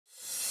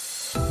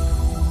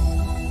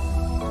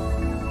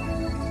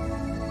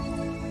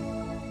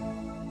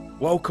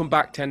Welcome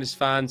back, tennis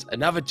fans.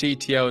 Another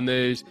GTL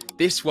news.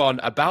 This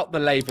one about the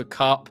Laver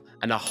Cup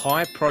and a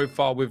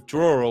high-profile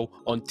withdrawal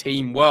on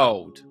Team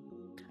World.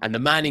 And the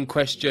man in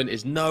question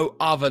is no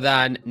other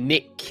than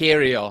Nick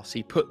Kyrgios.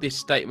 He put this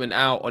statement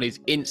out on his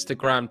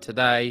Instagram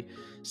today,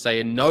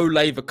 saying no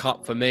Laver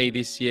Cup for me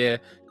this year.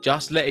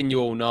 Just letting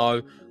you all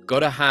know, got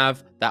to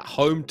have that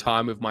home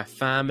time with my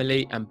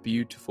family and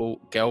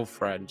beautiful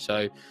girlfriend.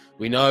 So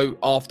we know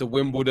after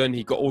Wimbledon,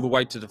 he got all the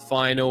way to the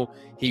final.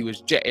 He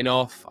was jetting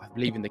off, I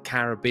believe, in the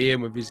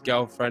Caribbean with his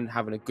girlfriend,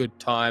 having a good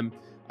time.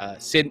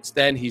 Since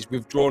then, he's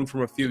withdrawn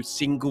from a few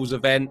singles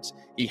events.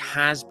 He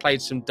has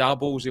played some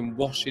doubles in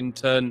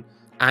Washington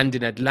and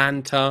in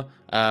Atlanta,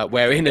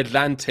 where in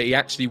Atlanta, he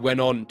actually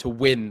went on to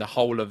win the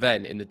whole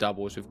event in the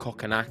doubles with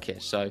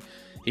Kokkinakis. So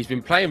he's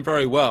been playing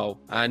very well,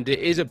 and it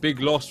is a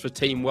big loss for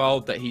Team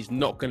World that he's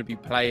not going to be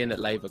playing at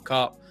Laver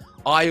Cup.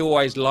 I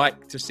always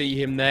like to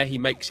see him there. He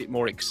makes it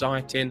more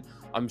exciting.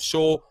 I'm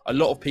sure a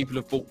lot of people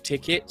have bought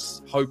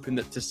tickets, hoping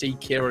to see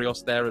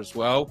Kyrgios there as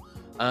well.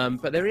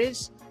 But there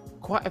is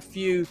quite a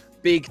few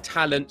big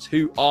talents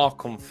who are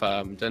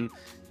confirmed, and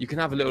you can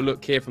have a little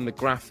look here from the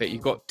graphic.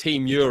 You've got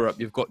Team Europe,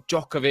 you've got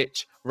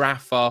Djokovic,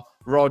 Rafa,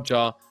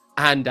 Roger,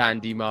 and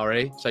Andy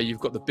Murray. So you've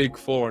got the big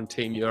four on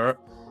Team Europe.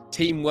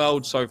 Team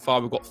World so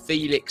far, we've got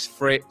Felix,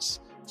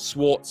 Fritz,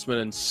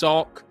 Schwartzman, and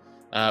Sock,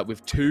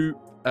 with two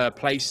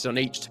places on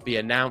each to be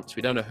announced.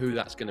 We don't know who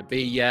that's going to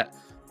be yet.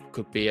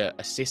 Could be a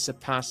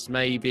Tsitsipas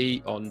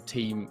maybe on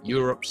Team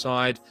Europe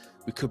side.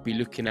 We could be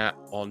looking at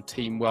on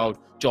Team World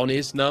John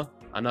Isner.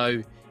 I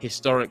know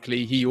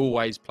historically he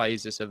always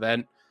plays this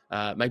event.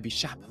 Maybe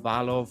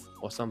Shapovalov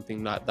or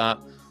something like that.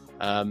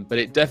 But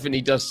it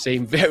definitely does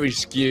seem very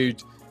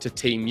skewed to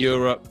Team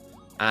Europe.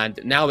 And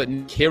now that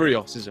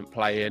Kyrgios isn't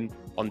playing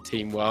on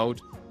Team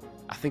World,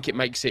 I think it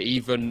makes it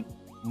even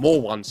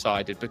more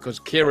one-sided, because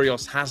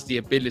Kyrgios has the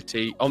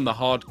ability on the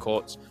hard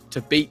courts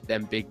to beat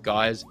them big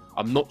guys.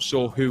 I'm not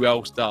sure who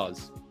else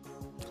does.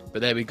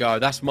 But there we go.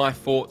 That's my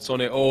thoughts on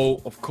it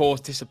all. Of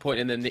course,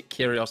 disappointing that Nick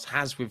Kyrgios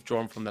has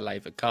withdrawn from the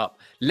Laver Cup.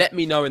 Let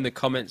me know in the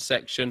comments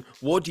section,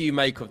 what do you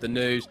make of the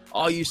news?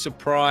 Are you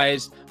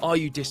surprised? Are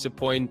you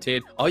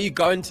disappointed? Are you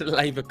going to the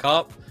Laver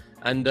Cup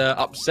and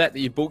upset that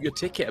you bought your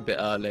ticket a bit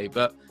early?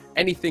 But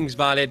anything's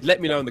valid. Let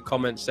me know in the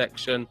comments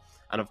section.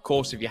 And of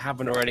course, if you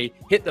haven't already,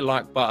 hit the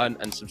like button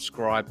and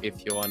subscribe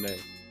if you are new.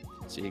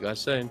 See you guys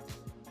soon.